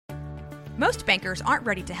Most bankers aren't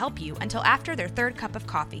ready to help you until after their third cup of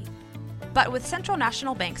coffee. But with Central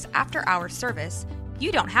National Bank's after-hours service,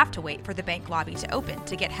 you don't have to wait for the bank lobby to open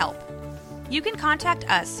to get help. You can contact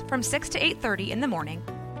us from 6 to 8:30 in the morning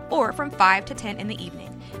or from 5 to 10 in the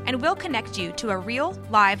evening, and we'll connect you to a real,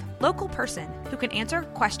 live, local person who can answer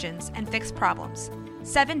questions and fix problems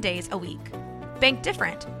 7 days a week. Bank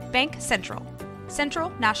different. Bank Central. Central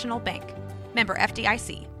National Bank. Member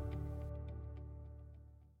FDIC.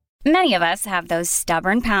 Many of us have those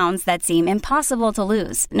stubborn pounds that seem impossible to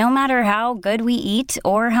lose, no matter how good we eat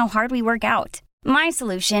or how hard we work out. My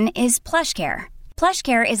solution is PlushCare.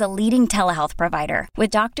 PlushCare is a leading telehealth provider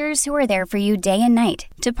with doctors who are there for you day and night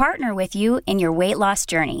to partner with you in your weight loss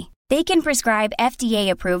journey. They can prescribe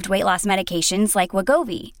FDA-approved weight loss medications like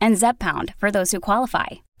Wegovy and Zepbound for those who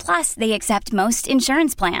qualify. Plus, they accept most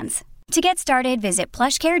insurance plans. To get started, visit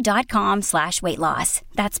plushcare.com/weightloss.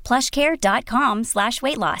 That's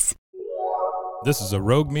plushcare.com/weightloss. This is a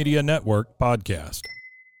Rogue Media Network podcast.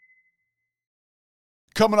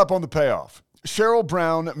 Coming up on The Payoff, Cheryl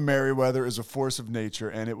Brown-Merriwether is a force of nature,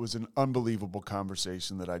 and it was an unbelievable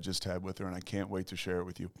conversation that I just had with her, and I can't wait to share it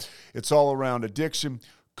with you. It's all around addiction,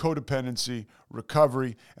 codependency,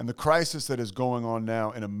 recovery, and the crisis that is going on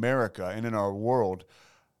now in America and in our world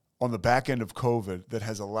on the back end of COVID that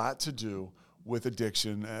has a lot to do with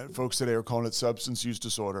addiction. Folks today are calling it substance use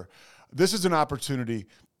disorder. This is an opportunity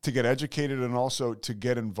to get educated and also to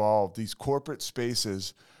get involved. These corporate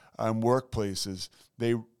spaces and workplaces,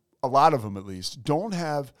 a lot of them at least, don't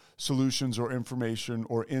have solutions or information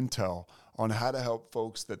or intel on how to help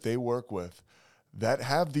folks that they work with that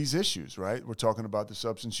have these issues, right? We're talking about the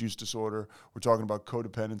substance use disorder. We're talking about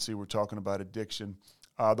codependency. We're talking about addiction,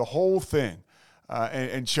 the whole thing.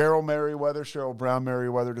 And Cheryl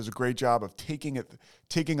Brown-Merriwether does a great job of taking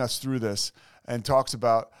us through this and talks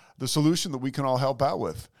about the solution that we can all help out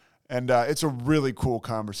with. And it's a really cool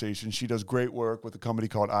conversation. She does great work with a company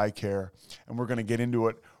called iCare, and we're going to get into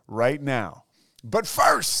it right now. But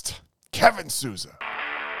first, Kevin Souza.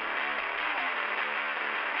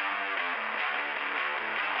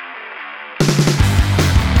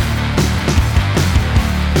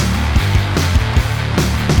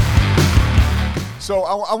 So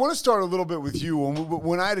I want to start a little bit with you.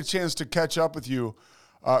 When I had a chance to catch up with you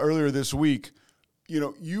earlier this week,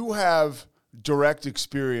 you have direct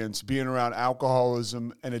experience being around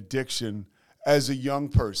alcoholism and addiction as a young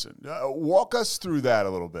person. Walk us through that a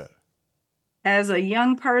little bit. As a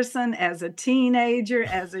young person, as a teenager,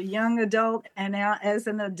 as a young adult, and now as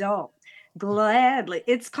an adult. Gladly.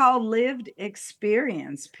 It's called lived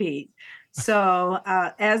experience, Pete. So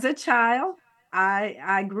as a child,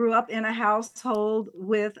 I grew up in a household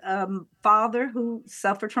with a father who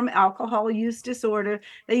suffered from alcohol use disorder.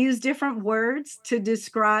 They used different words to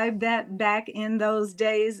describe that back in those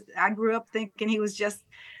days. I grew up thinking he was just,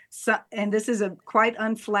 and this is quite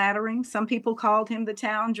unflattering. Some people called him the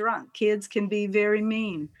town drunk. Kids can be very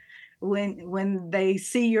mean when they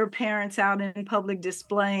see your parents out in public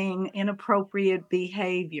displaying inappropriate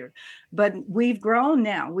behavior. But we've grown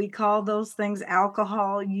now. We call those things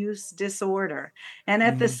alcohol use disorder. And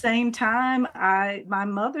at the same time, my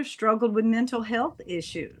mother struggled with mental health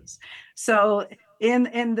issues. So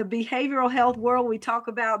in the behavioral health world, we talk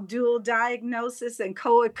about dual diagnosis and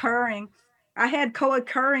co-occurring. I had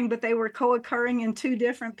co-occurring, but they were co-occurring in two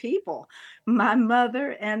different people, my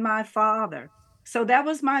mother and my father. So that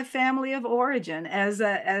was my family of origin. As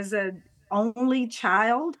a only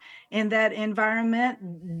child in that environment,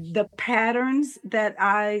 the patterns that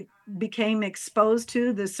I became exposed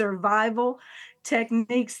to, the survival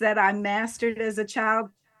techniques that I mastered as a child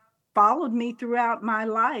followed me throughout my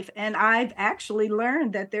life. And I've actually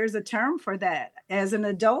learned that there's a term for that. As an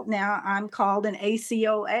adult now, I'm called an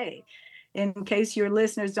ACOA. In case your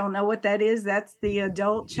listeners don't know what that is, that's the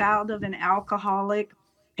adult child of an alcoholic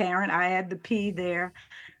parent. I had the P there.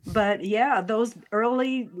 But yeah, those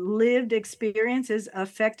early lived experiences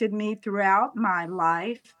affected me throughout my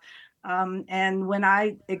life. And when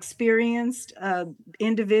I experienced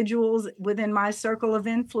individuals within my circle of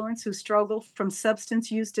influence who struggle from substance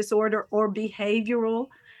use disorder or behavioral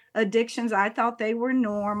addictions, I thought they were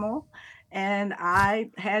normal. And I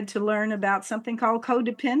had to learn about something called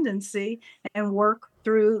codependency and work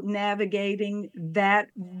through navigating that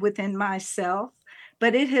within myself.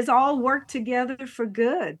 But it has all worked together for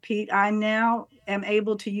good, Pete. I now am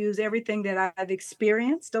able to use everything that I've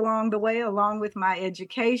experienced along the way, along with my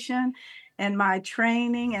education and my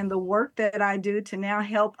training and the work that I do to now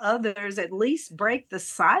help others at least break the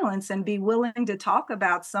silence and be willing to talk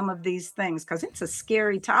about some of these things, because it's a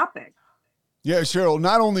scary topic. Yeah, Cheryl,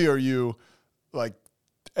 not only are you like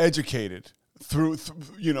educated through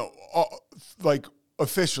like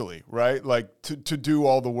officially, right? Like to do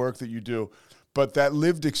all the work that you do. But that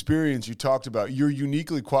lived experience you talked about, you're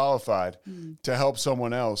uniquely qualified to help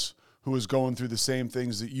someone else who is going through the same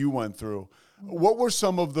things that you went through. What were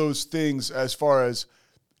some of those things as far as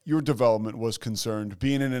your development was concerned,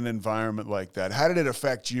 being in an environment like that? How did it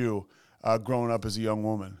affect you growing up as a young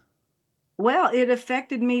woman? Well, it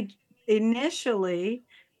affected me initially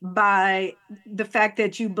by the fact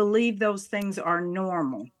that you believe those things are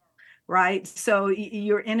normal, right? So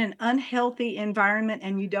you're in an unhealthy environment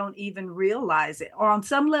and you don't even realize it. Or on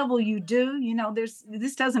some level you do,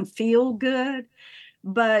 this doesn't feel good,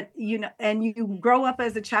 but and you grow up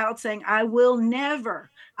as a child saying, I will never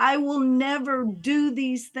do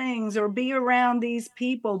these things or be around these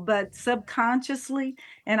people. But subconsciously,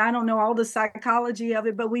 and I don't know all the psychology of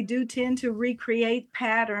it, but we do tend to recreate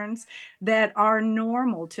patterns that are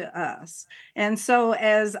normal to us. And so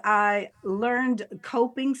as I learned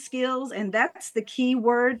coping skills, and that's the key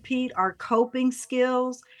word, Pete, are coping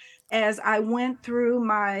skills, as I went through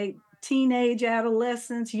my teenage,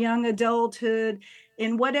 adolescence, young adulthood,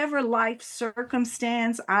 in whatever life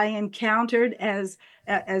circumstance I encountered as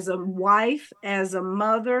a wife, as a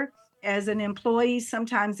mother, as an employee,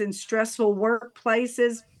 sometimes in stressful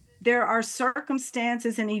workplaces, there are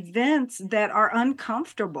circumstances and events that are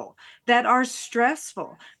uncomfortable, that are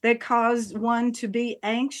stressful, that cause one to be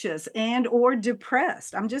anxious and or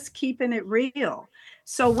depressed. I'm just keeping it real.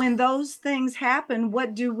 So when those things happen,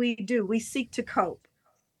 what do? We seek to cope.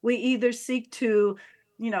 We either seek to,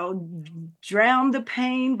 you know, drown the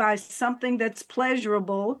pain by something that's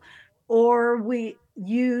pleasurable, or we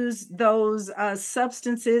use those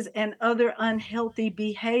substances and other unhealthy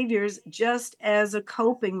behaviors just as a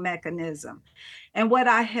coping mechanism. And what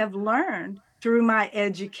I have learned through my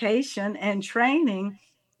education and training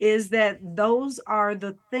is that those are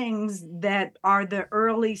the things that are the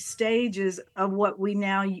early stages of what we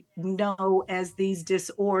now know as these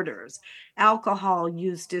disorders: alcohol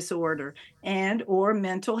use disorder and or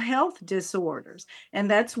mental health disorders. And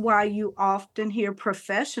that's why you often hear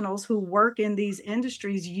professionals who work in these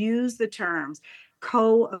industries use the terms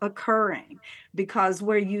co-occurring, because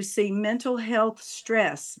where you see mental health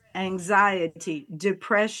stress, anxiety,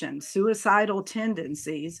 depression, suicidal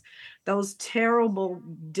tendencies, those terrible,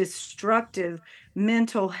 destructive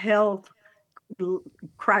mental health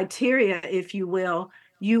criteria, if you will,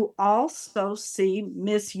 you also see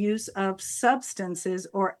misuse of substances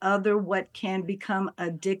or other what can become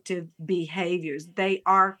addictive behaviors. They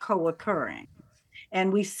are co occurring.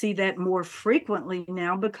 And we see that more frequently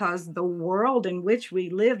now because the world in which we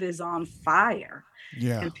live is on fire,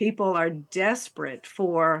 Yeah. and people are desperate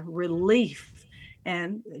for relief,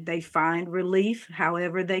 and they find relief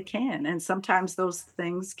however they can. And sometimes those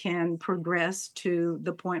things can progress to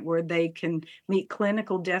the point where they can meet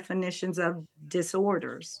clinical definitions of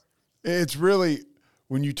disorders. It's really,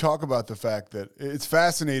 when you talk about the fact that it's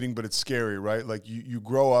fascinating, but it's scary, right? Like you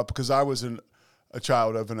grow up, because I was a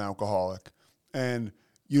child of an alcoholic, and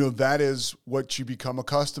that is what you become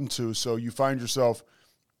accustomed to. So you find yourself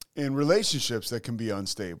in relationships that can be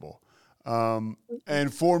unstable.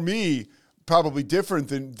 And for me, probably different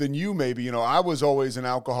than you maybe, I was always an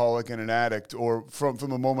alcoholic and an addict, or from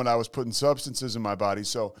the moment I was putting substances in my body.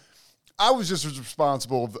 So I was just as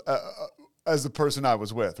responsible as the person I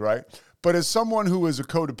was with, right? But as someone who is a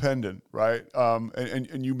codependent, right?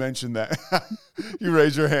 And you mentioned that, you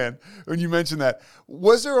raised your hand when you mentioned that.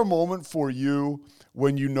 Was there a moment for you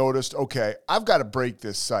when you noticed, okay, I've got to break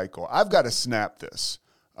this cycle. I've got to snap this.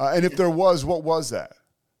 And if there was, what was that?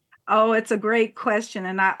 Oh, it's a great question.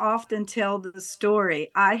 And I often tell the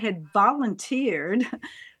story. I had volunteered,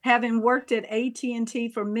 having worked at AT&T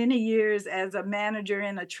for many years as a manager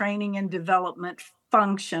in a training and development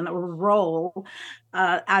function or role.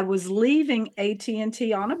 I was leaving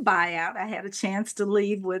AT&T on a buyout. I had a chance to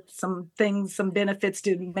leave with some things, some benefits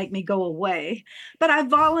to make me go away. But I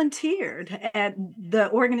volunteered at the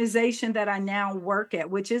organization that I now work at,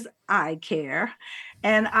 which is iCare.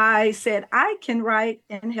 And I said, I can write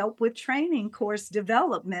and help with training course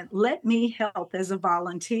development. Let me help as a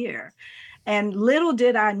volunteer. And little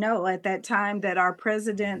did I know at that time that our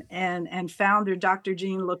president and founder, Dr.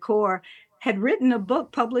 Jean LaCour, had written a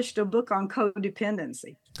book, published a book on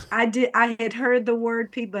codependency. I had heard the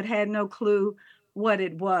word, Pete, but had no clue what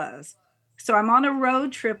it was. So I'm on a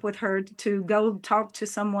road trip with her to go talk to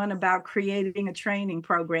someone about creating a training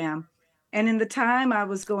program. And in the time, I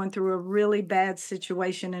was going through a really bad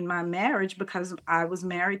situation in my marriage because I was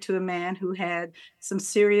married to a man who had some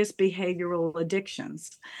serious behavioral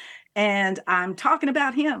addictions. And I'm talking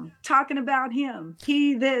about him,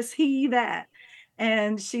 he this, he that.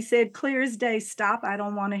 And she said, clear as day, stop. I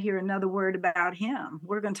don't want to hear another word about him.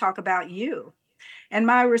 We're going to talk about you. And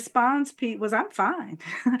my response, Pete, was, I'm fine.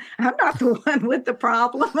 I'm not the one with the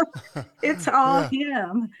problem. It's all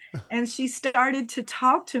Yeah. him. And she started to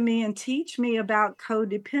talk to me and teach me about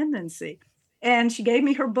codependency. And she gave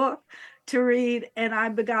me her book to read. And I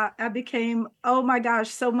became, oh my gosh,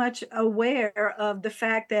 so much aware of the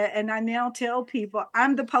fact that, and I now tell people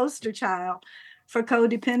I'm the poster child for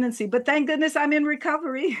codependency, but thank goodness I'm in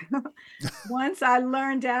recovery. Once I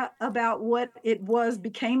learned out about what it was,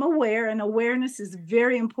 became aware, and awareness is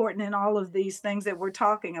very important in all of these things that we're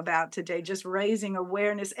talking about today, just raising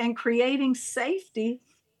awareness and creating safety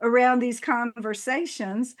around these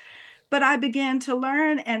conversations. But I began to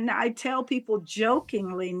learn, and I tell people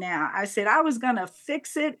jokingly now, I said I was going to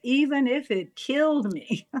fix it even if it killed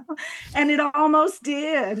me. And it almost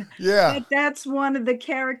did. Yeah. But that's one of the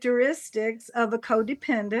characteristics of a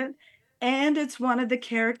codependent. And it's one of the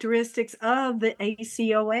characteristics of the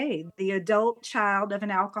ACOA, the adult child of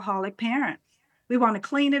an alcoholic parent. We want to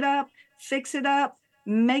clean it up, fix it up,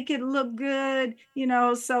 make it look good,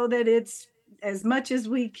 so that it's as much as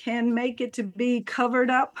we can make it to be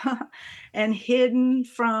covered up and hidden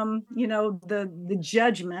from, the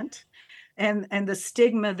judgment and the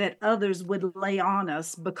stigma that others would lay on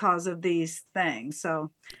us because of these things.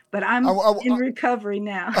 So, but I'm in recovery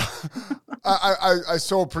now. I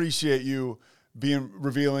so appreciate you being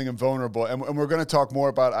revealing and vulnerable. And we're going to talk more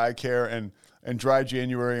about eye care and Dry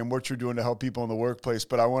January and what you're doing to help people in the workplace.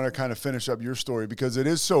 But I want to kind of finish up your story because it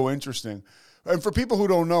is so interesting. And for people who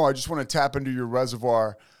don't know, I just want to tap into your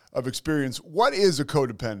reservoir of experience. What is a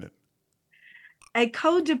codependent? A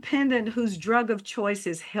codependent whose drug of choice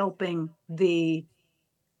is helping the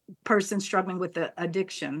person struggling with the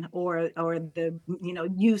addiction or the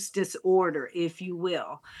use disorder, if you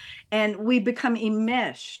will. And we become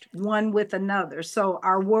enmeshed one with another, so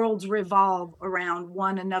our worlds revolve around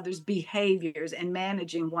one another's behaviors and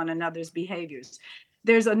managing one another's behaviors.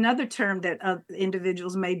 There's another term that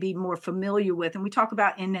individuals may be more familiar with, and we talk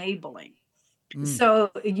about enabling. So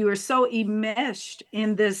you are so enmeshed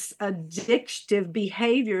in this addictive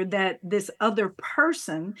behavior that this other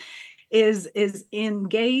person is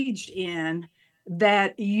engaged in,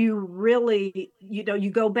 that you really, you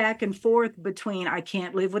go back and forth between, I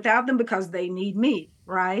can't live without them because they need me,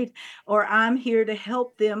 right? Or I'm here to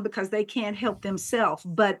help them because they can't help themselves.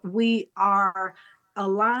 But we are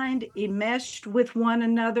aligned, enmeshed with one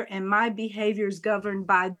another, and my behavior is governed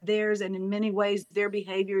by theirs, and in many ways their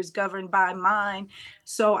behavior is governed by mine.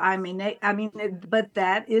 So but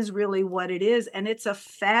that is really what it is. And it's a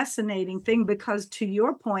fascinating thing because, to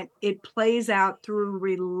your point, it plays out through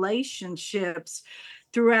relationships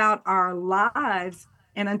throughout our lives.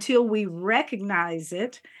 And until we recognize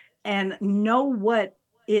it and know what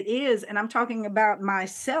it is, and I'm talking about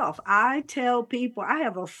myself, I tell people I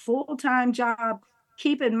have a full-time job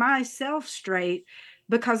keeping myself straight,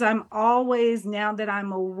 because I'm always, now that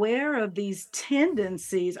I'm aware of these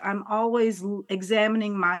tendencies, I'm always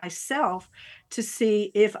examining myself to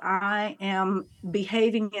see if I am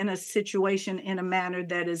behaving in a situation in a manner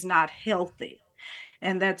that is not healthy.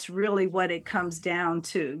 And that's really what it comes down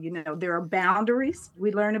to. There are boundaries.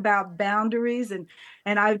 We learn about boundaries, and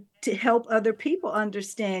I to help other people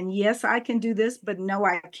understand, yes, I can do this, but no,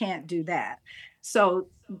 I can't do that. So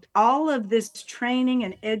all of this training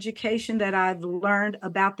and education that I've learned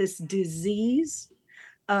about this disease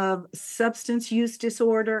of substance use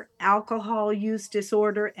disorder, alcohol use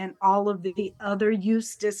disorder, and all of the other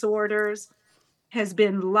use disorders has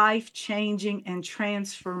been life-changing and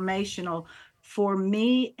transformational for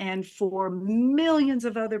me and for millions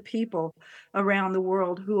of other people around the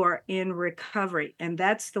world who are in recovery. And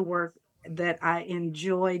that's the work that I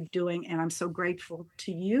enjoy doing. And I'm so grateful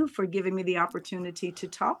to you for giving me the opportunity to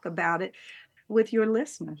talk about it with your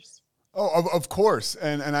listeners. Oh, of course.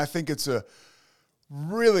 And I think it's a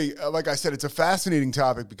really, like I said, it's a fascinating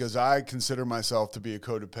topic because I consider myself to be a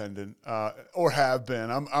codependent, or have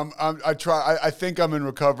been. I think I'm in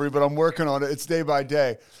recovery, but I'm working on it. It's day by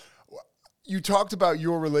day. You talked about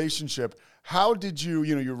your relationship. How did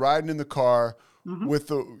you're riding in the car with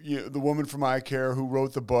the woman from eye care who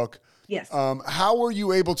wrote the book. Yes. How were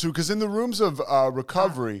you able to, because in the rooms of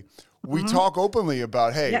recovery, we talk openly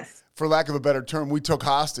about, hey, Yes. for lack of a better term, we took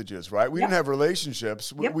hostages, right? We Yep. didn't have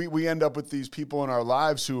relationships. Yep. We end up with these people in our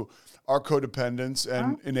lives who are codependents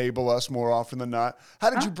and enable us more often than not. How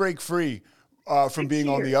did you break free from being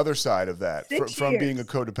on the other side of that, from being a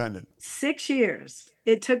codependent? 6 years.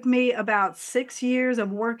 It took me about 6 years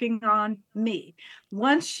of working on me.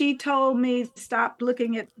 Once she told me stop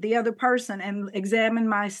looking at the other person and examine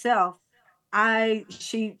myself,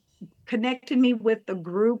 she connected me with the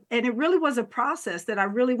group. And it really was a process that I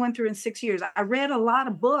really went through in 6 years. I read a lot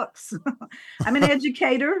of books. I'm an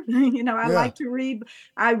educator, I Yeah. like to read.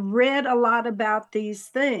 I read a lot about these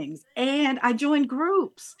things and I joined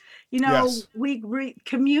groups. Yes.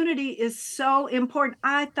 Community is so important.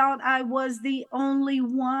 I thought I was the only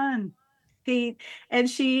one, Pete, and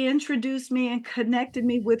she introduced me and connected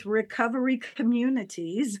me with recovery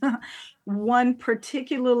communities. One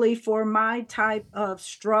particularly for my type of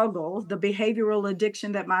struggle, the behavioral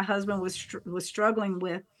addiction that my husband was struggling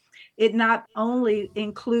with. It not only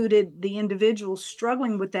included the individual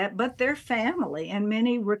struggling with that, but their family. And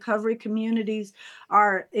many recovery communities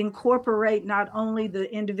are incorporate not only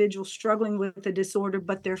the individual struggling with the disorder,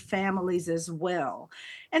 but their families as well.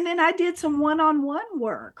 And then I did some one-on-one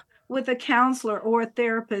work with a counselor or a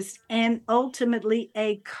therapist and ultimately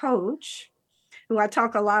a coach, who I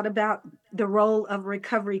talk a lot about the role of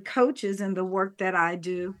recovery coaches in the work that I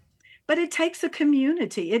do. But it takes a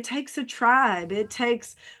community, it takes a tribe, it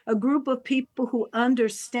takes a group of people who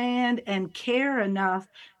understand and care enough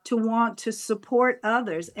to want to support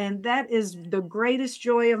others. And that is the greatest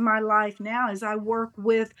joy of my life now, as I work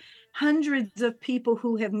with hundreds of people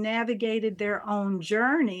who have navigated their own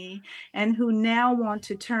journey and who now want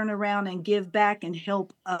to turn around and give back and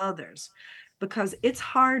help others, because it's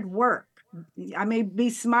hard work. I may be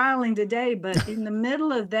smiling today, but in the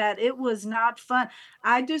middle of that, it was not fun.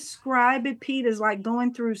 I describe it, Pete, as like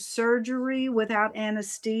going through surgery without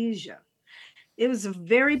anesthesia. It was a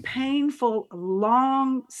very painful,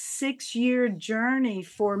 long 6-year journey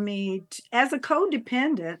for me as a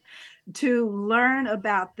codependent to learn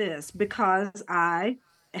about this, because I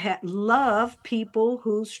love people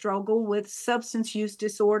who struggle with substance use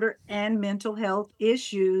disorder and mental health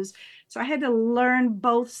issues. So I had to learn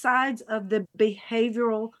both sides of the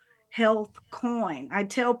behavioral health coin. I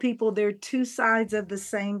tell people they're two sides of the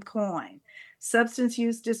same coin. Substance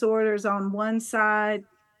use disorders on one side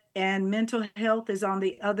and mental health is on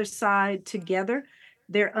the other side. Together,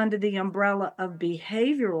 they're under the umbrella of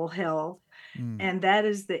behavioral health. And that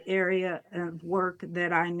is the area of work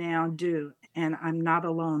that I now do. And I'm not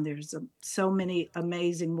alone. There's so many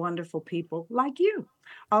amazing, wonderful people like you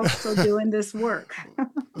also doing this work.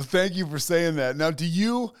 Thank you for saying that. Now, do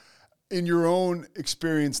you, in your own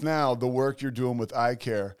experience now, the work you're doing with eye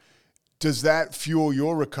care, does that fuel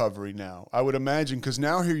your recovery now? I would imagine, because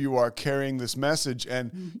now here you are carrying this message,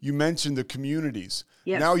 and you mentioned the communities.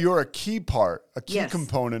 Yes. Now you're a key Yes.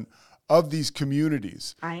 component of these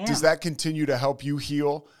communities. I am. Does that continue to help you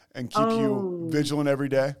heal and keep you vigilant every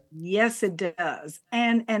day? Yes, it does.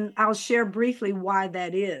 And I'll share briefly why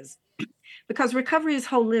that is. Because recovery is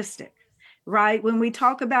holistic, right? When we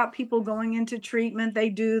talk about people going into treatment, they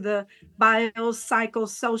do the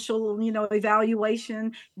biopsychosocial,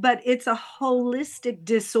 evaluation, but it's a holistic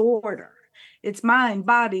disorder. It's mind,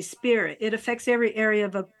 body, spirit. It affects every area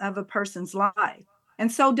of a person's life. And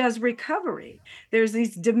so does recovery. There's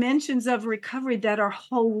these dimensions of recovery that are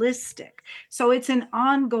holistic. So it's an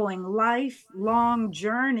ongoing, lifelong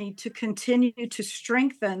journey to continue to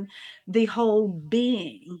strengthen the whole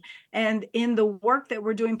being. And in the work that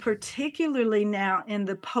we're doing, particularly now in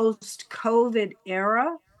the post-COVID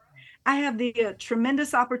era, I have the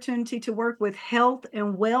tremendous opportunity to work with health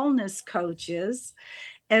and wellness coaches,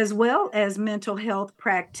 as well as mental health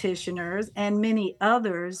practitioners and many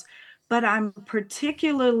others. But I'm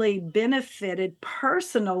particularly benefited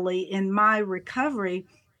personally in my recovery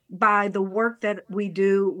by the work that we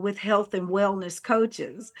do with health and wellness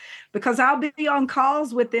coaches, because I'll be on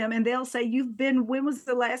calls with them and they'll say, when was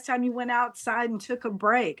the last time you went outside and took a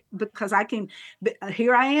break? Because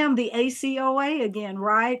here I am, the ACOA again,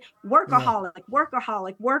 right? Workaholic.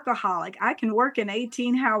 I can work an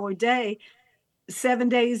 18-hour day 7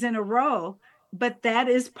 days in a row. But that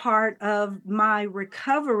is part of my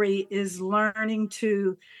recovery, is learning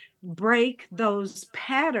to break those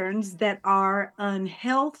patterns that are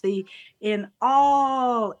unhealthy in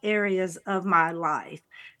all areas of my life.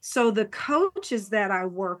 So the coaches that I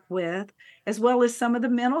work with, as well as some of the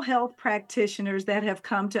mental health practitioners that have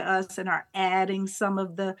come to us and are adding some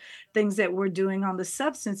of the things that we're doing on the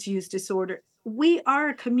substance use disorder, we are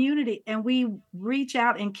a community and we reach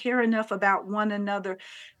out and care enough about one another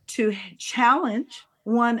to challenge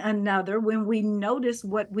one another when we notice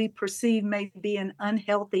what we perceive may be an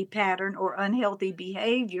unhealthy pattern or unhealthy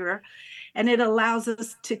behavior. And it allows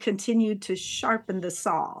us to continue to sharpen the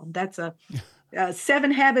saw. That's a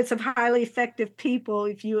 7 Habits of Highly Effective People.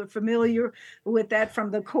 If you are familiar with that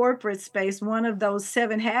from the corporate space, one of those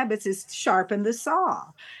 7 habits is sharpen the saw.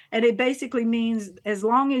 And it basically means as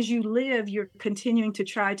long as you live, you're continuing to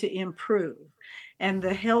try to improve. and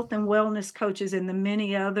the health and wellness coaches and the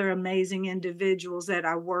many other amazing individuals that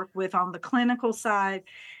I work with on the clinical side,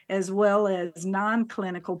 as well as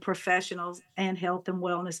non-clinical professionals and health and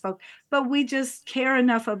wellness folks. But we just care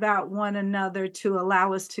enough about one another to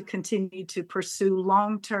allow us to continue to pursue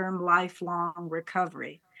long-term, lifelong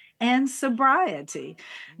recovery and sobriety.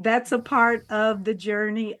 That's a part of the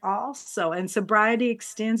journey also. And sobriety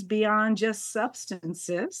extends beyond just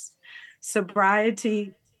substances.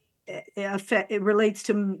 Sobriety it relates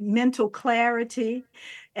to mental clarity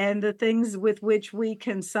and the things with which we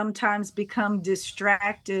can sometimes become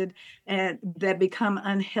distracted and that become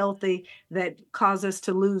unhealthy, that cause us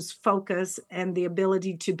to lose focus and the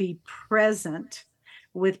ability to be present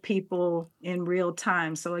with people in real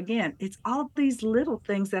time. So again, it's all these little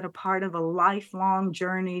things that are part of a lifelong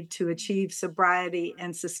journey to achieve sobriety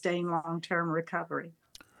and sustain long-term recovery.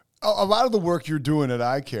 A lot of the work you're doing at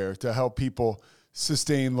iCare to help people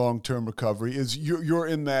sustain long-term recovery is you're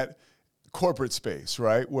in that corporate space,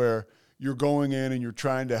 right? Where you're going in and you're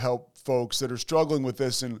trying to help folks that are struggling with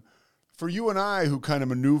this. And for you and I, who kind of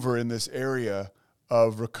maneuver in this area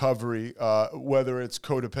of recovery, whether it's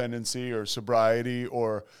codependency or sobriety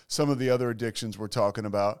or some of the other addictions we're talking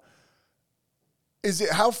about,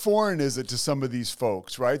 how foreign is it to some of these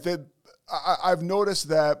folks, right? That I've noticed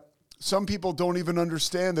that some people don't even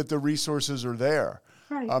understand that the resources are there.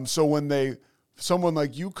 Right. So when someone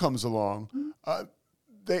like you comes along,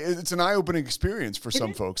 it's an eye-opening experience for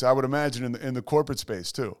some folks, I would imagine, in the corporate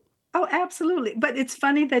space too. Oh, absolutely. But it's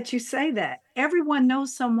funny that you say that. Everyone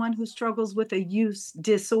knows someone who struggles with a use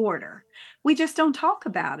disorder. We just don't talk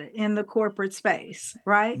about it in the corporate space,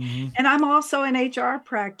 right? Mm-hmm. And I'm also an HR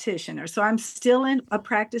practitioner. So I'm still a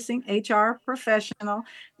practicing HR professional,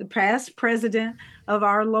 the past president of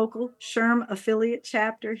our local SHRM affiliate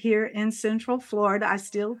chapter here in Central Florida. I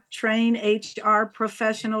still train HR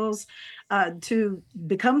professionals to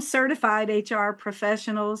become certified HR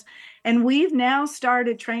professionals. And we've now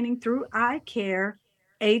started training through iCare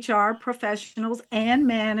HR professionals and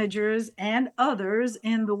managers and others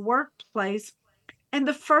in the workplace. And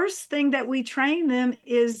the first thing that we train them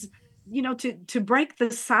is, to break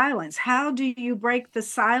the silence. How do you break the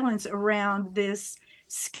silence around this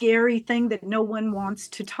scary thing that no one wants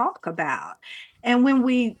to talk about? And when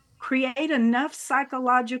we create enough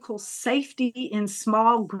psychological safety in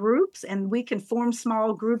small groups, and we can form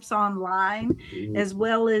small groups online as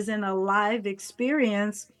well as in a live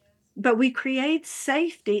experience, but we create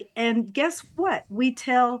safety. And guess what? We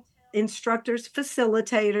tell instructors,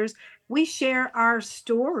 facilitators, we share our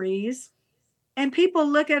stories, and people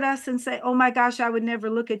look at us and say, oh my gosh, I would never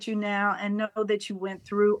look at you now and know that you went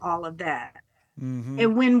through all of that. Mm-hmm.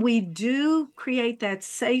 And when we do create that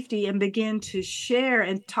safety and begin to share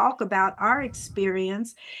and talk about our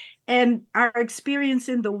experience and our experience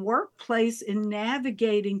in the workplace in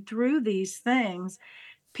navigating through these things,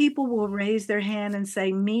 people will raise their hand and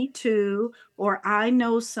say, me too, or I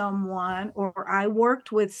know someone, or I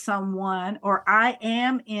worked with someone, or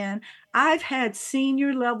I've had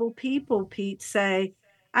senior level people, Pete, say,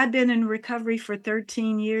 I've been in recovery for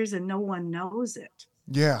 13 years and no one knows it.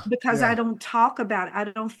 Yeah. Because I don't talk about it. I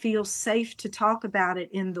don't feel safe to talk about it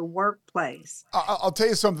in the workplace. I'll tell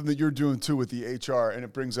you something that you're doing too with the HR, and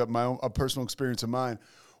it brings up a personal experience of mine.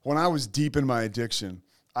 When I was deep in my addiction,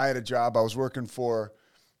 I had a job. I was working for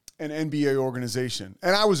an NBA organization,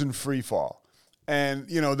 and I was in free fall. And,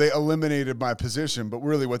 they eliminated my position, but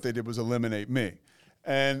really what they did was eliminate me.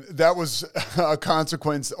 And that was a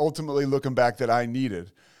consequence, ultimately looking back, that I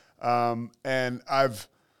needed. And I've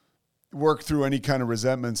worked through any kind of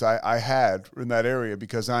resentments I had in that area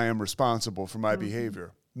because I am responsible for my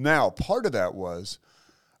behavior. Now, part of that was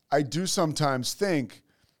I do sometimes think,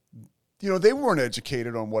 they weren't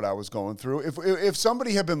educated on what I was going through. If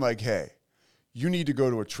somebody had been like, hey, you need to go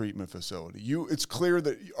to a treatment facility. It's clear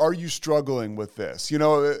that, are you struggling with this?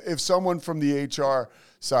 If someone from the HR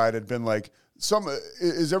side had been like,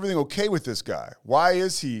 is everything okay with this guy? Why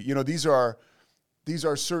is he? These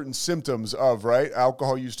are certain symptoms of, right,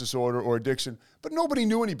 alcohol use disorder or addiction, but nobody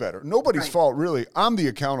knew any better. Nobody's fault, really. I'm the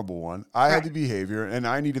accountable one. I had the behavior, and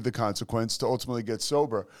I needed the consequence to ultimately get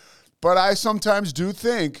sober. But I sometimes do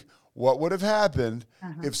think, what would have happened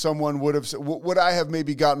if someone would I have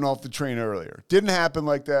maybe gotten off the train earlier? Didn't happen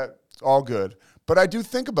like that. All good. But I do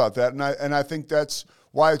think about that, and I think that's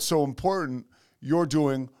why it's so important you're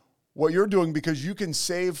doing what you're doing, because you can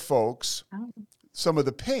save folks some of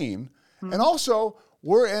the pain. And also,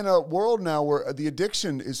 we're in a world now where the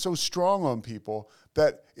addiction is so strong on people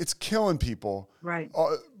that it's killing people, right,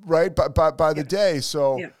 by the day.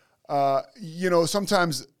 So,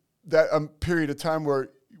 sometimes that period of time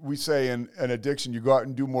where we say in an addiction, you go out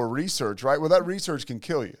and do more research, right? Well, that research can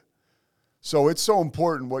kill you. So it's so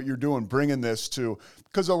important what you're doing, bringing this to,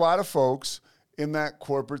 because a lot of folks in that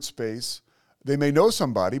corporate space, they may know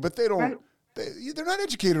somebody, but they don't, they're not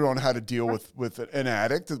educated on how to deal with an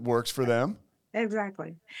addict that works for them.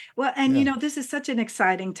 Exactly. Well, and you know, this is such an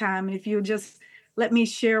exciting time. And if you just let me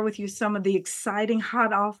share with you some of the exciting,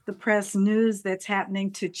 hot off the press news that's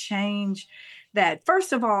happening to change that.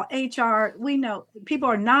 First of all, HR, we know people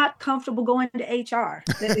are not comfortable going to HR.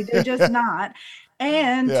 They're just not.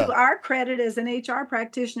 And to our credit as an HR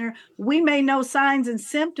practitioner, we may know signs and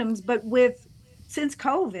symptoms, but since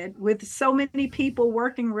COVID, with so many people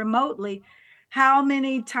working remotely, how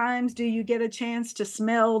many times do you get a chance to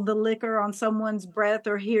smell the liquor on someone's breath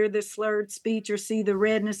or hear the slurred speech or see the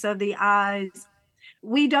redness of the eyes?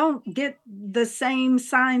 We don't get the same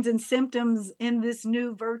signs and symptoms in this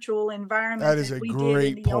new virtual environment that we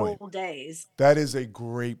did in the old days. That is a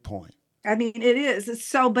great point. I mean, it is.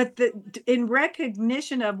 So, but in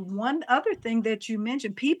recognition of one other thing that you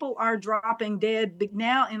mentioned, people are dropping dead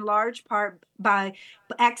now in large part by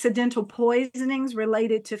accidental poisonings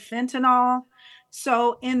related to fentanyl.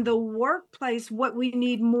 So in the workplace, what we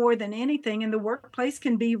need more than anything, and the workplace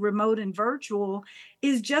can be remote and virtual,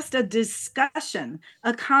 is just a discussion,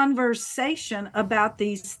 a conversation about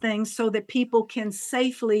these things so that people can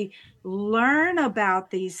safely learn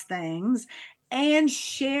about these things and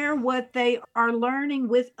share what they are learning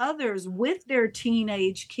with others, with their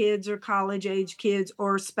teenage kids or college age kids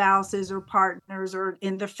or spouses or partners or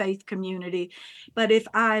in the faith community. But if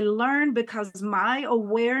I learn because my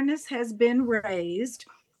awareness has been raised,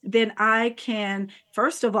 then I can,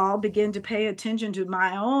 first of all, begin to pay attention to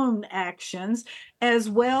my own actions as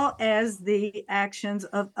well as the actions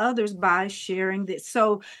of others by sharing this.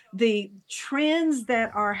 So the trends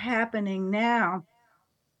that are happening now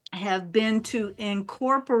have been to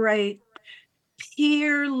incorporate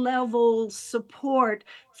peer level support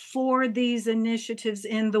for these initiatives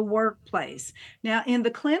in the workplace. Now, in the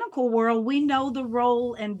clinical world, we know the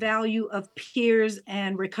role and value of peers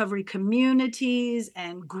and recovery communities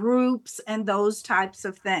and groups and those types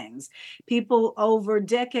of things. People over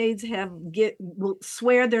decades will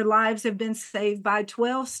swear their lives have been saved by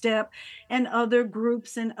 12-step and other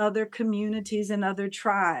groups and other communities and other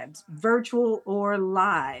tribes, virtual or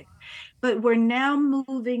live. But we're now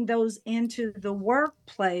moving those into the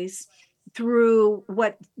workplace through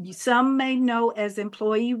what some may know as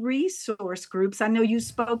employee resource groups. I know you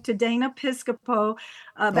spoke to Dana Piscopo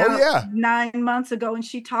about 9 months ago, and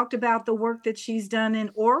she talked about the work that she's done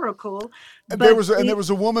in Oracle. And there was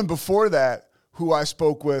a woman before that who I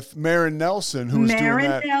spoke with, Marin Nelson, who was doing that.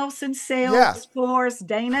 Marin Nelson, Salesforce,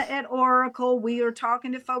 Dana at Oracle. We are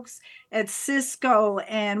talking to folks at Cisco,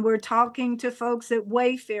 and we're talking to folks at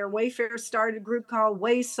Wayfair. Wayfair started a group called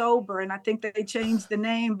Way Sober, and I think they changed the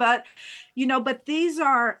name. But, but these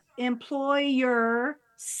are employer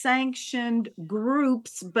sanctioned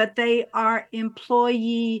groups, but they are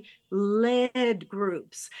employee led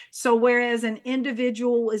groups. So whereas an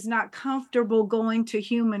individual is not comfortable going to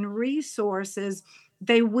human resources,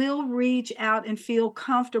 they will reach out and feel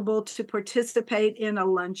comfortable to participate in a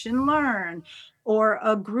lunch and learn or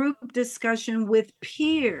a group discussion with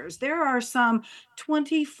peers. There are some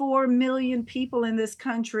 24 million people in this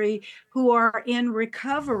country who are in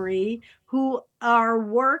recovery, who are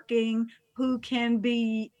working, who can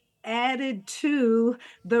be added to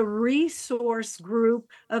the resource group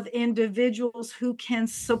of individuals who can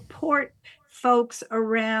support folks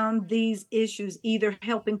around these issues, either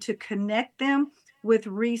helping to connect them with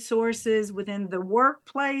resources within the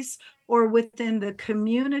workplace or within the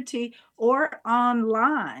community or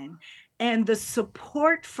online. And the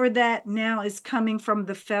support for that now is coming from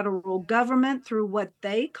the federal government through what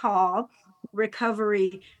they call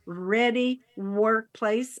recovery ready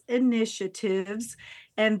workplace initiatives.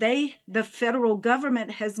 And the federal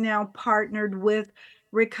government has now partnered with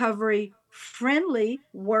recovery friendly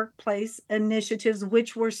workplace initiatives,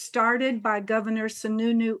 which were started by Governor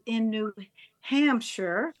Sununu in New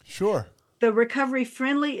Hampshire. Sure. The recovery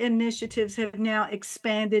friendly initiatives have now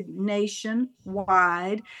expanded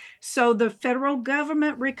nationwide. So the federal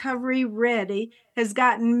government, Recovery Ready, has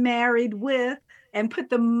gotten married with and put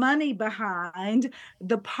the money behind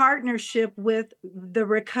the partnership with the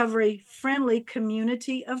recovery friendly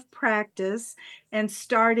community of practice. And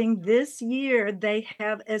starting this year, they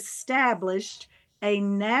have established a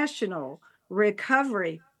national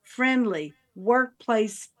recovery friendly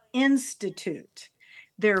workplace institute.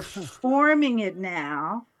 They're forming it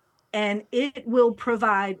now, and it will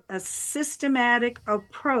provide a systematic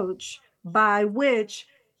approach by which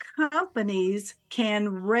companies can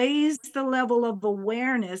raise the level of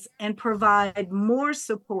awareness and provide more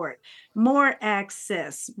support, more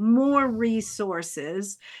access, more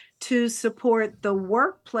resources to support the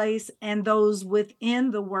workplace and those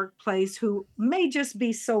within the workplace who may just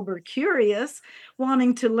be sober curious,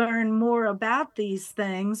 wanting to learn more about these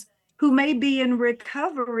things, who may be in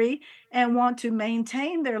recovery and want to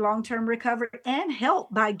maintain their long-term recovery and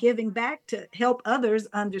help by giving back to help others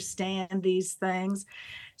understand these things.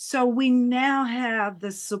 So we now have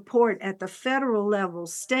the support at the federal level,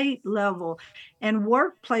 state level, and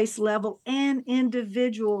workplace level, and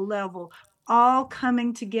individual level, all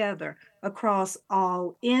coming together across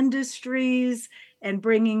all industries and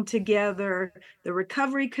bringing together the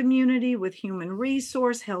recovery community with human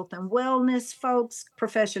resource, health and wellness folks,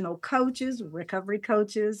 professional coaches, recovery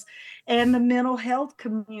coaches, and the mental health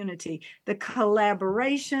community. The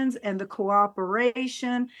collaborations and the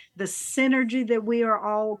cooperation, the synergy that we are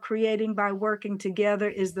all creating by working together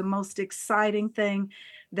is the most exciting thing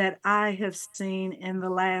that I have seen in the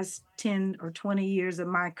last 10 or 20 years of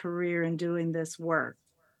my career in doing this work.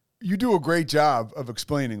 You do a great job of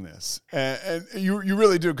explaining this, and you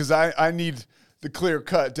really do, because I need the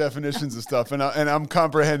clear-cut definitions of stuff, and I'm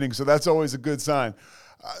comprehending, so that's always a good sign.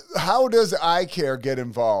 How does iCare get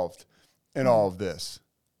involved in all of this?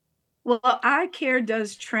 Well, iCare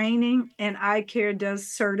does training and iCare does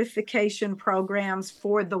certification programs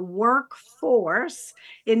for the workforce.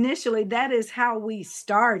 Initially, that is how we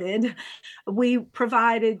started. We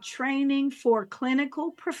provided training for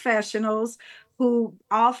clinical professionals who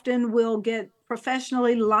often will get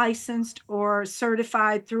professionally licensed or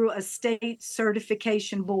certified through a state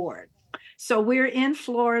certification board. So we're in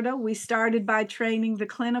Florida. We started by training the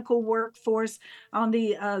clinical workforce on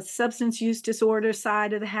the substance use disorder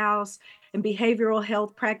side of the house and behavioral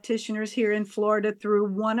health practitioners here in Florida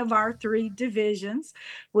through one of our 3 divisions,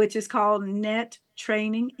 which is called Net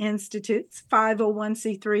Training Institutes,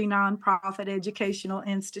 501c3 nonprofit educational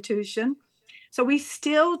institution. So we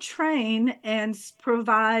still train and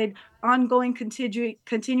provide ongoing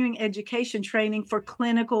continuing education training for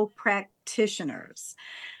clinical practitioners.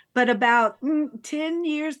 But about 10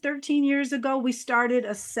 years, 13 years ago, we started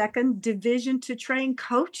a second division to train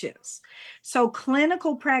coaches. So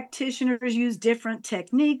clinical practitioners use different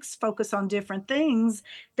techniques, focus on different things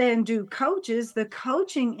than do coaches. The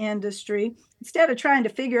coaching industry, instead of trying to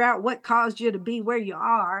figure out what caused you to be where you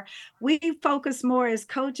are, we focus more as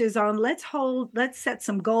coaches on let's set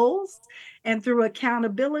some goals, and through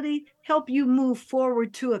accountability, help you move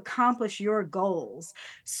forward to accomplish your goals.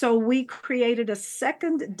 So we created a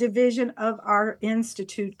second division of our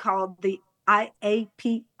institute called the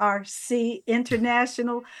IAPRC,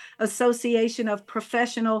 International Association of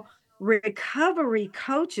Professional Recovery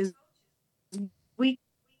Coaches. We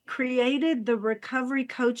created the recovery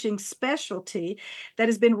coaching specialty that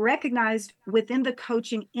has been recognized within the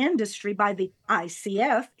coaching industry by the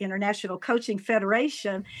ICF, International Coaching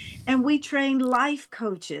Federation. And we train life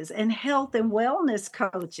coaches and health and wellness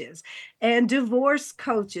coaches and divorce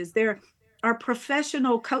coaches. There are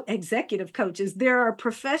professional executive coaches. There are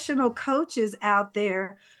professional coaches out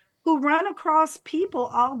there who run across people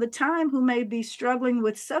all the time who may be struggling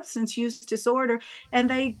with substance use disorder, and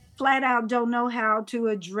they flat out don't know how to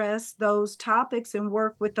address those topics and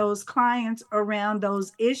work with those clients around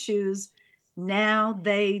those issues. Now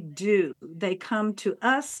they do. They come to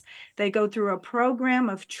us. They go through a program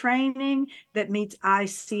of training that meets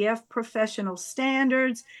ICF professional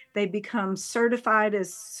standards. They become certified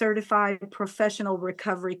as certified professional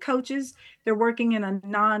recovery coaches. They're working in a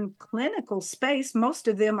non-clinical space. Most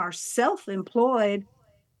of them are self-employed.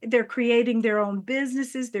 They're creating their own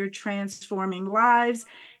businesses. They're transforming lives.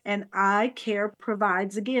 And iCare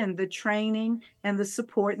provides, again, the training and the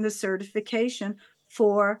support and the certification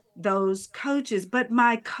for those coaches. But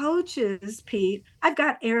my coaches, Pete, I've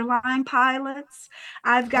got airline pilots,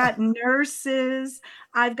 I've got nurses,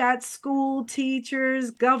 I've got school teachers,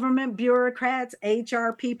 government bureaucrats,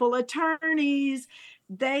 HR people, attorneys.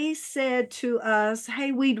 They said to us,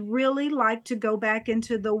 hey, we'd really like to go back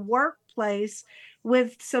into the workplace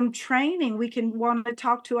with some training. We can want to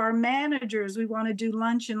talk to our managers. We want to do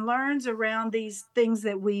lunch and learns around these things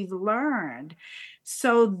that we've learned.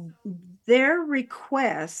 So their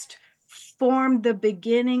request formed the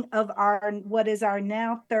beginning of our what is our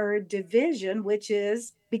now 3rd division, which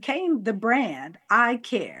became the brand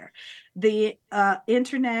iCare, the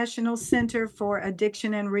International Center for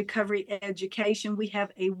Addiction and Recovery Education. We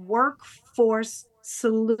have a workforce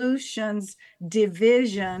solutions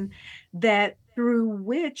division that through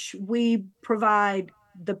which we provide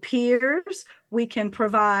the peers, we can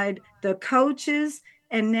provide the coaches,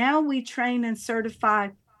 and now we train and certify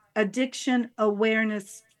addiction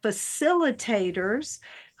awareness facilitators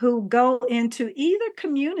who go into either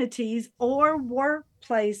communities or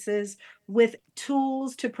workplaces with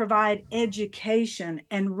tools to provide education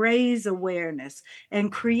and raise awareness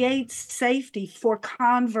and create safety for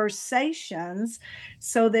conversations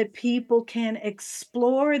so that people can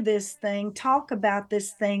explore this thing, talk about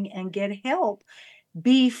this thing, and get help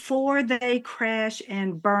before they crash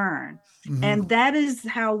and burn. And that is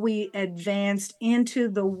how we advanced into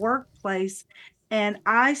the workplace. And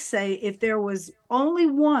I say, if there was only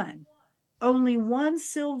one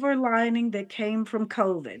silver lining that came from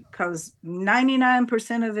COVID, because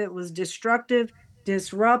 99% of it was destructive,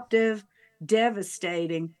 disruptive,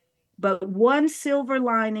 devastating. But one silver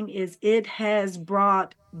lining is it has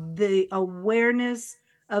brought the awareness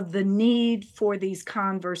of the need for these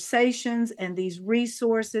conversations and these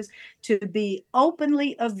resources to be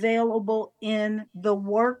openly available in the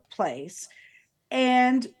workplace,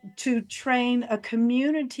 and to train a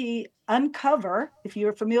community uncover. If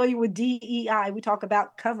you're familiar with DEI, we talk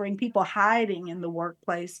about covering people hiding in the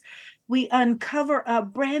workplace. We uncover a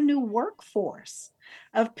brand new workforce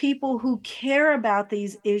of people who care about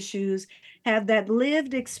these issues, have that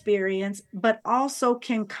lived experience, but also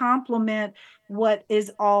can complement what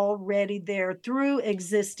is already there through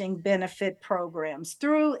existing benefit programs,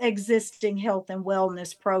 through existing health and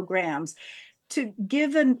wellness programs, to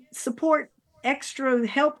give and support extra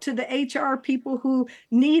help to the HR people who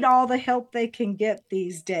need all the help they can get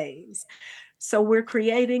these days. So we're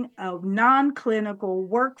creating a non-clinical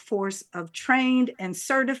workforce of trained and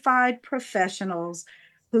certified professionals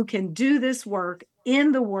who can do this work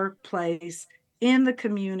in the workplace, in the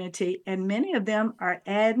community, and many of them are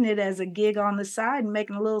adding it as a gig on the side and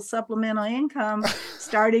making a little supplemental income,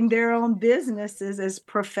 starting their own businesses as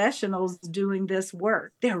professionals doing this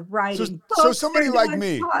work. They're writing books, so somebody they're like doing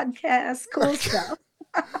me, podcasts, cool stuff.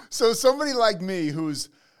 So somebody like me who's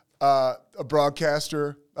a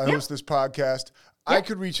broadcaster, I host this podcast, I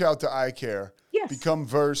could reach out to iCare, become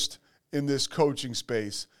versed in this coaching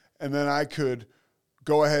space, and then I could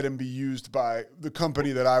go ahead and be used by the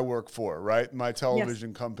company that I work for, right? My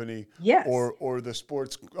television company, or the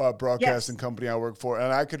sports broadcasting company I work for,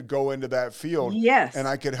 and I could go into that field, and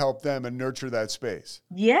I could help them and nurture that space.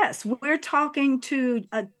 Yes, we are talking to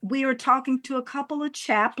a couple of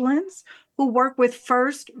chaplains who work with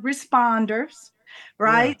first responders.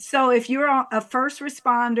 Right. Yeah. So if you're a first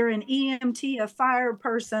responder, an EMT, a fire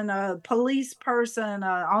person, a police person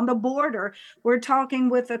on the border, we're talking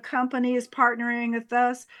with a company is partnering with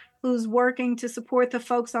us who's working to support the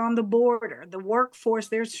folks on the border. The workforce,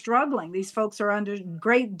 they're struggling. These folks are under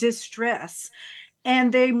great distress.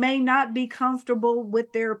 And they may not be comfortable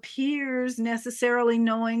with their peers necessarily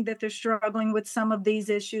knowing that they're struggling with some of these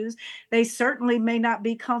issues. They certainly may not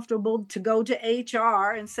be comfortable to go to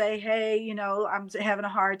HR and say, hey, I'm having a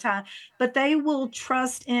hard time. But they will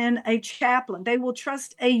trust in a chaplain. They will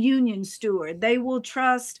trust a union steward. They will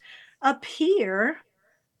trust a peer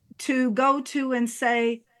to go to and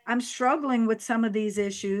say, I'm struggling with some of these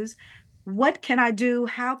issues. What can I do?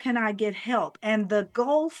 How can I get help? And the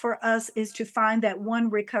goal for us is to find that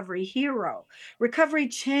one recovery hero, recovery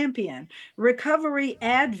champion, recovery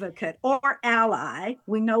advocate, or ally.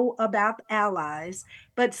 We know about allies,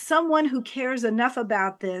 but someone who cares enough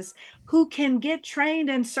about this, who can get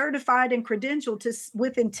trained and certified and credentialed to,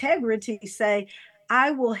 with integrity, say,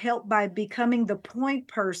 I will help by becoming the point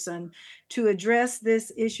person to address this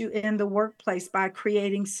issue in the workplace by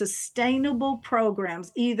creating sustainable programs,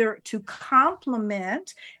 either to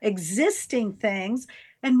complement existing things.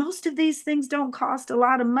 And most of these things don't cost a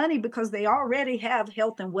lot of money because they already have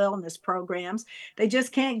health and wellness programs. They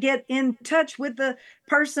just can't get in touch with the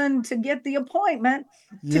person to get the appointment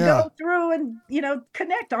to go through and,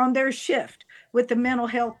 connect on their shift with the mental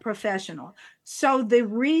health professional. So the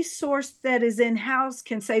resource that is in-house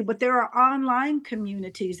can say, but there are online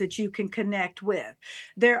communities that you can connect with.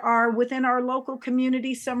 There are within our local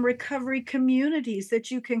community some recovery communities that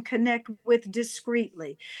you can connect with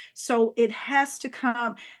discreetly. So it has to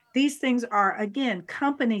come. These things are, again,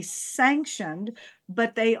 company sanctioned,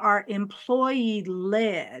 but they are employee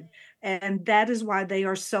led. And that is why they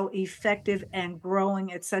are so effective and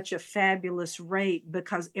growing at such a fabulous rate,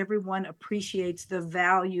 because everyone appreciates the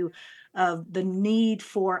value of the need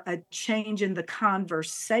for a change in the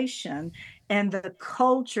conversation and the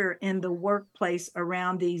culture in the workplace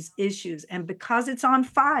around these issues. And because it's on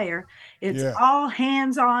fire, it's all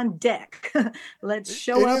hands on deck. Let's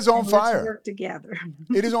show up and let's work together.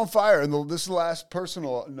 It is on fire. And this last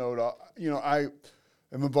personal note, I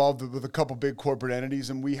am involved with a couple big corporate entities,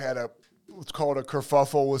 and we had let's call it a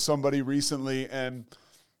kerfuffle with somebody recently, and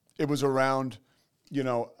it was around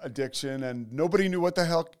addiction, and nobody knew what the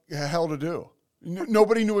hell to do.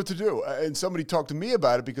 Nobody knew what to do. And somebody talked to me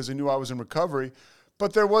about it because they knew I was in recovery,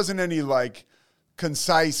 but there wasn't any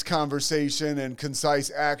concise conversation and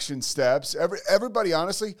concise action steps. Everybody,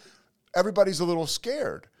 honestly, everybody's a little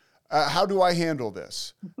scared. How do I handle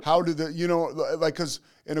this? How do because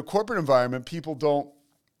in a corporate environment, people don't,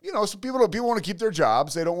 people want to keep their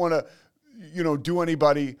jobs. They don't want to, do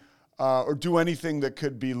anybody or do anything that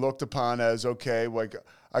could be looked upon as, okay, like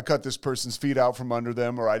I cut this person's feet out from under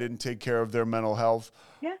them, or I didn't take care of their mental health.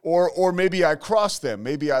 Yeah. Or maybe I crossed them.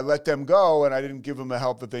 Maybe I let them go and I didn't give them the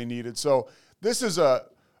help that they needed. So this is a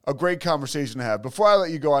great conversation to have. Before I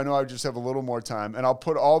let you go, I know I just have a little more time, and I'll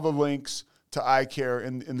put all the links to eye care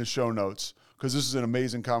in the show notes, because this is an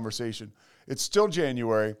amazing conversation. It's still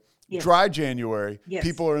January, yes. Dry January. Yes.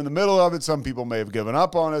 People are in the middle of it. Some people may have given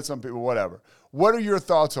up on it. Some people, whatever. What are your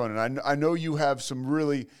thoughts on it? I know you have some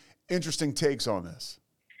really interesting takes on this.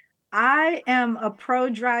 I am a pro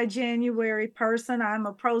dry January person. I'm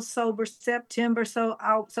a pro sober September,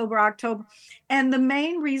 sober October. And the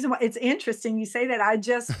main reason why it's interesting you say that, I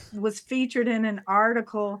just was featured in an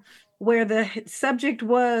article where the subject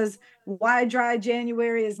was why dry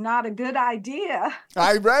January is not a good idea.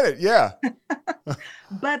 I read it, yeah.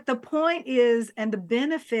 But the point is, and the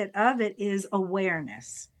benefit of it is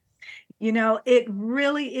awareness. It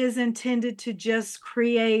really is intended to just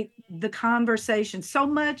create the conversation so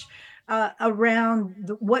much around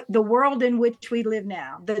the world in which we live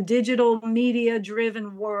now. The digital media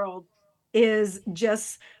driven world is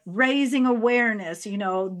just raising awareness,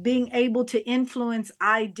 being able to influence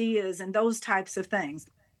ideas and those types of things.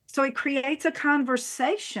 So it creates a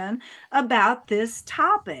conversation about this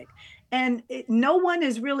topic. And no one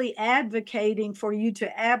is really advocating for you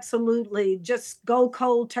to absolutely just go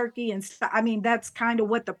cold turkey and stuff. I mean, that's kind of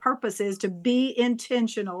what the purpose is, to be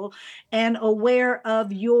intentional and aware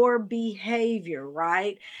of your behavior,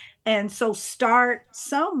 right? And so start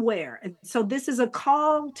somewhere. And so this is a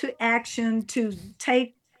call to action to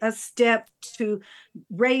take a step to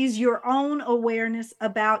raise your own awareness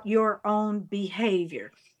about your own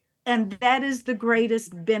behavior. And that is the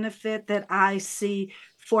greatest benefit that I see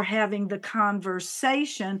for having the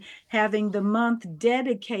conversation, having the month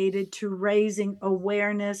dedicated to raising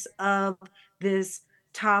awareness of this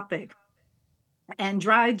topic. And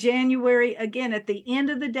dry January, again, at the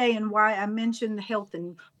end of the day, and why I mentioned the health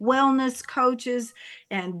and wellness coaches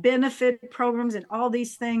and benefit programs and all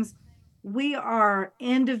these things, we are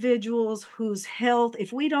individuals whose health,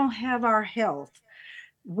 if we don't have our health,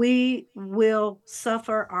 we will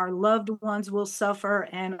suffer, our loved ones will suffer,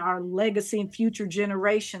 and our legacy and future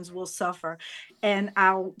generations will suffer. And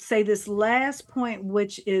I'll say this last point,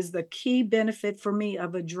 which is the key benefit for me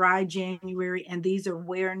of a dry January, and these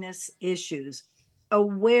awareness issues.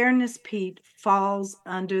 Awareness, Pete, falls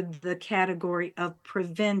under the category of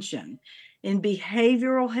prevention. In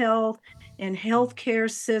behavioral health, in healthcare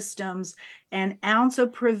systems, an ounce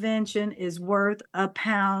of prevention is worth a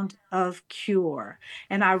pound of cure.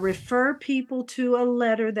 And I refer people to a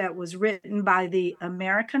letter that was written by the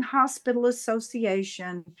American Hospital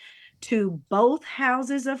Association to both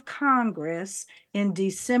houses of Congress in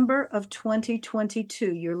December of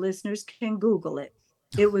 2022. Your listeners can Google it.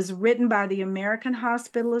 It was written by the American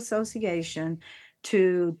Hospital Association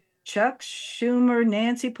to Chuck Schumer,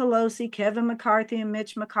 Nancy Pelosi, Kevin McCarthy, and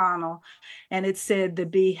Mitch McConnell. And it said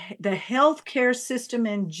the healthcare system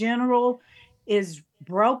in general is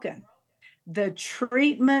broken. The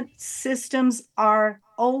treatment systems are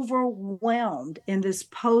overwhelmed in this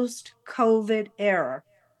post-COVID era,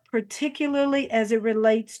 particularly as it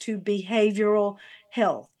relates to behavioral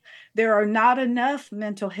health. There are not enough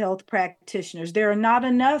mental health practitioners. There are not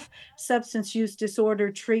enough substance use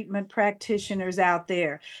disorder treatment practitioners out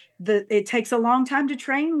there. It takes a long time to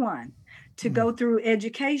train one, to go through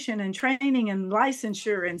education and training and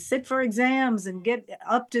licensure and sit for exams and get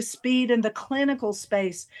up to speed in the clinical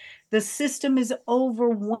space. The system is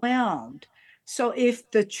overwhelmed. So if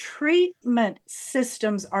the treatment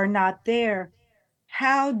systems are not there,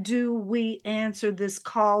 how do we answer this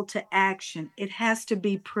call to action? It has to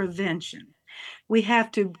be prevention. We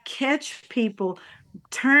have to catch people,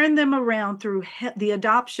 turn them around through the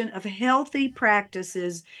adoption of healthy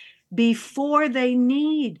practices before they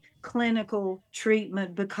need clinical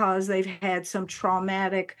treatment because they've had some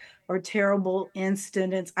traumatic or terrible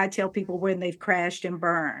incidents. I tell people when they've crashed and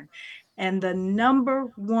burned. And the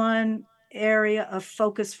number one area of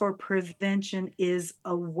focus for prevention is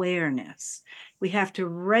awareness. We have to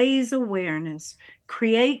raise awareness,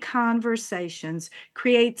 create conversations,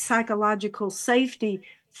 create psychological safety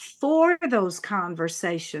for those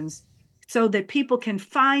conversations so that people can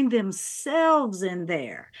find themselves in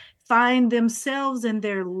there, find themselves in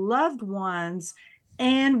their loved ones,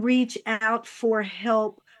 and reach out for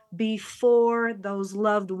help before those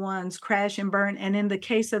loved ones crash and burn. And in the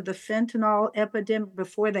case of the fentanyl epidemic,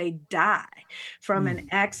 before they die from an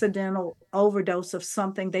accidental overdose of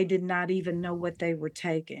something they did not even know what they were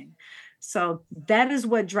taking. So that is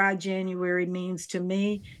what Dry January means to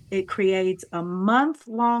me. It creates a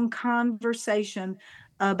month-long conversation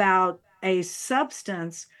about a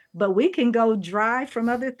substance, but we can go dry from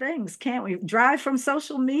other things, can't we? Dry from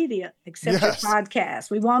social media, except your Yes.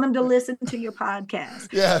 podcast. We want them to listen to your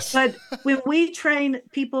podcast. Yes. But when we train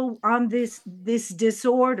people on these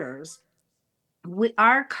disorders,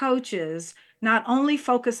 our coaches not only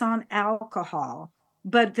focus on alcohol,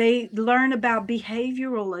 but they learn about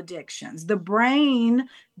behavioral addictions. The brain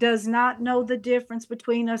does not know the difference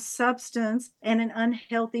between a substance and an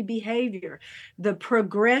unhealthy behavior. The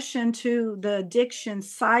progression to the addiction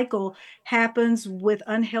cycle happens with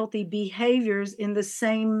unhealthy behaviors in the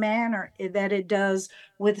same manner that it does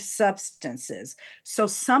with substances. So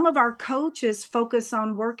some of our coaches focus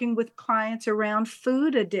on working with clients around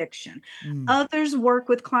food addiction. Others work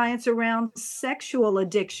with clients around sexual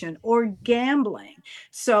addiction or gambling.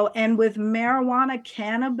 So, and with marijuana,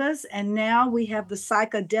 cannabis, and now we have the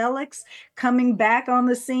psychedelics coming back on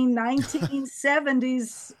the scene,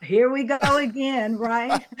 1970s. Here we go again,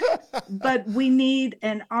 right? But we need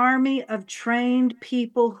an army of trained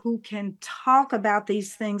people who can talk about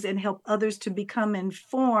these things and help others to become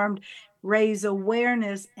informed, raise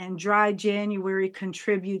awareness, and Dry January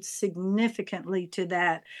contributes significantly to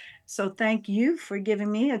that. So thank you for giving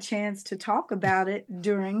me a chance to talk about it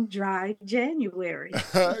during Dry January.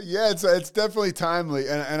 Yeah, it's definitely timely.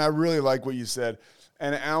 And I really like what you said.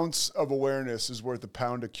 An ounce of awareness is worth a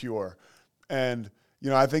pound of cure. And,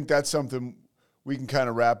 I think that's something we can kind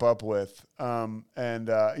of wrap up with.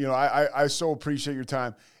 I so appreciate your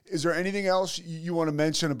time. Is there anything else you want to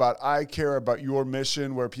mention about eye care, about your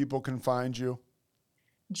mission, where people can find you?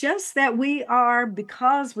 Just that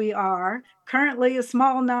because we are currently a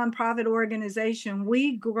small nonprofit organization,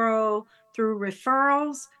 we grow through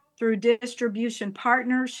referrals, through distribution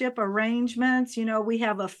partnership arrangements. We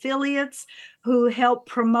have affiliates who help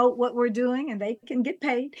promote what we're doing, and they can get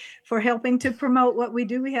paid for helping to promote what we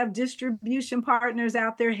do. We have distribution partners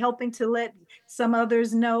out there helping to let some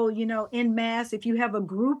others know, en masse, if you have a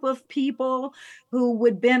group of people who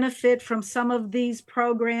would benefit from some of these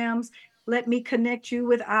programs, let me connect you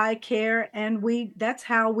with eye care. And that's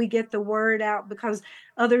how we get the word out, because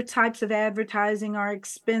other types of advertising are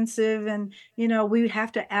expensive, and we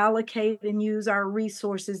have to allocate and use our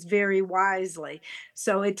resources very wisely.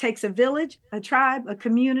 So it takes a village, a tribe, a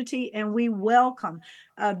community, and we welcome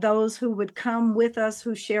those who would come with us,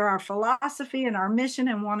 who share our philosophy and our mission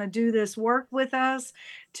and want to do this work with us,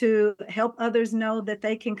 to help others know that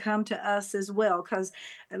they can come to us as well. Because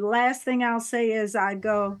the last thing I'll say is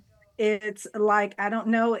it's like, I don't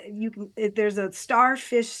know, there's a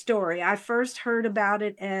starfish story. I first heard about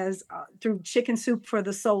it as through Chicken Soup for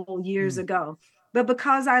the Soul years ago. But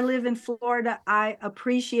because I live in Florida, I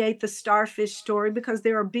appreciate the starfish story, because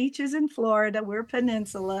there are beaches in Florida. We're a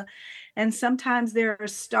peninsula. And sometimes there are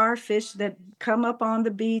starfish that come up on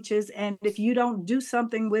the beaches. And if you don't do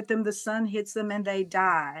something with them, the sun hits them and they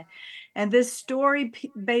die. And this story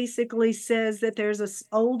basically says that there's an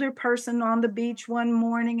older person on the beach one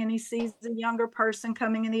morning, and he sees a younger person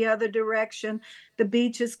coming in the other direction. The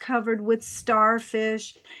beach is covered with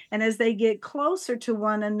starfish. And as they get closer to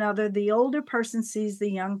one another, the older person sees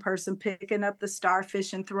the young person picking up the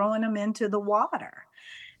starfish and throwing them into the water.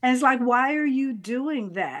 And it's like, why are you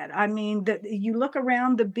doing that? I mean, you look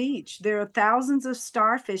around the beach, there are thousands of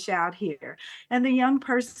starfish out here. And the young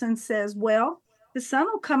person says, well, the sun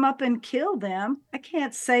will come up and kill them. I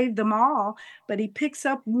can't save them all. But he picks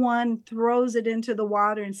up one, throws it into the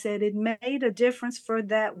water, and said, it made a difference for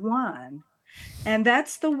that one. And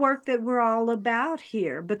that's the work that we're all about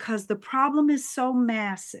here, because the problem is so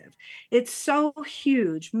massive. It's so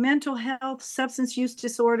huge. Mental health, substance use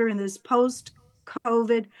disorder in this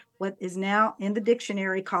post-COVID, what is now in the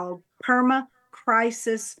dictionary called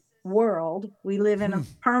perma-crisis world. We live in a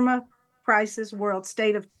perma-crisis world,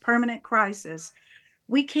 state of permanent crisis.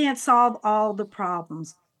 We can't solve all the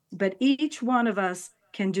problems, but each one of us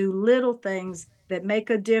can do little things that make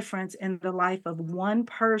a difference in the life of one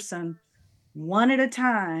person, one at a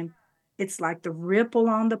time. It's like the ripple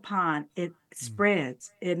on the pond. It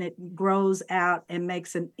spreads and it grows out and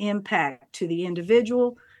makes an impact to the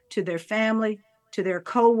individual, to their family, to their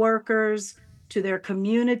coworkers, to their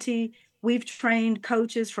community. We've trained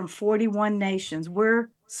coaches from 41 nations. We're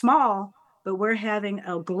small, but we're having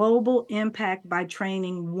a global impact by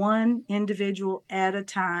training one individual at a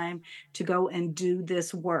time to go and do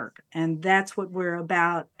this work. And that's what we're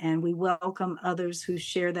about. And we welcome others who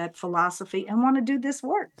share that philosophy and want to do this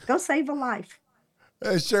work. Go save a life.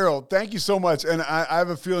 Cheryl, thank you so much. And I have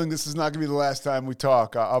a feeling this is not going to be the last time we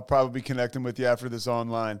talk. I'll probably be connecting with you after this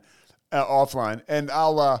offline. And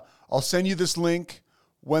I'll send you this link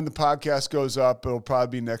when the podcast goes up. It'll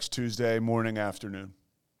probably be next Tuesday morning, afternoon.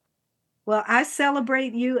 Well, I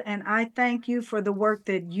celebrate you and I thank you for the work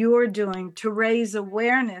that you're doing to raise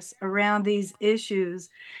awareness around these issues.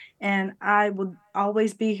 And I will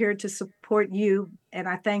always be here to support you. And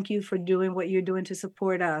I thank you for doing what you're doing to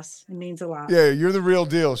support us. It means a lot. Yeah, you're the real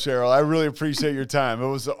deal, Cheryl. I really appreciate your time. It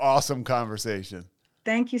was an awesome conversation.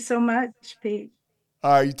 Thank you so much, Pete.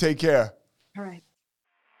 All right, you take care. All right.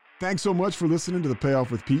 Thanks so much for listening to The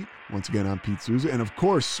Payoff with Pete. Once again, I'm Pete Souza. And of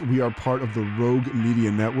course, we are part of the Rogue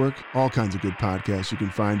Media Network. All kinds of good podcasts you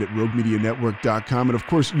can find at roguemedianetwork.com. And of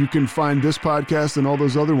course, you can find this podcast and all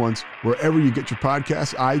those other ones wherever you get your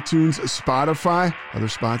podcasts, iTunes, Spotify, other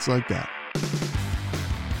spots like that.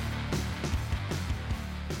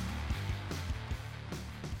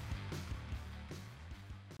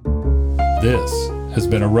 This has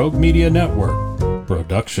been a Rogue Media Network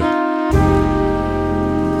production.